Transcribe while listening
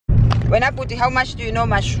When I put it, how much do you know,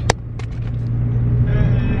 Mashu?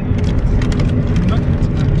 Not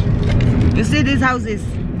much. You see these houses?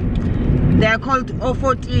 They are called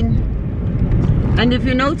 014. And if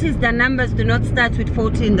you notice, the numbers do not start with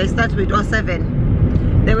 14, they start with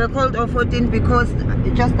 07. They were called 014 because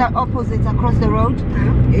just the opposite across the road,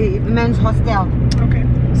 men's hostel. Okay.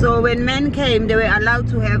 So when men came, they were allowed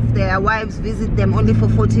to have their wives visit them only for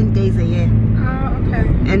 14 days a year. Okay.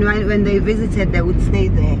 And when they visited, they would stay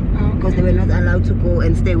there because they were not allowed to go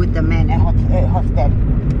and stay with the men at hostel.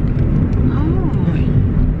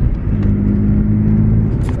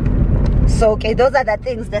 So, okay, those are the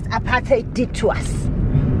things that apartheid did to us.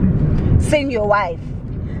 Seeing your wife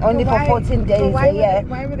only for 14 days a year.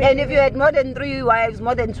 And if you had more than 3 wives,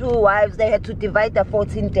 more than 2 wives, they had to divide the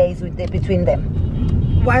 14 days between them.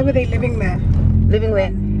 Why were they living there? Living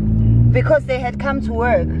where? Because they had come to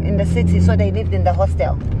work in the city, so they lived in the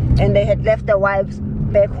hostel. And they had left their wives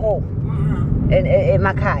back home in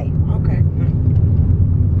Makai.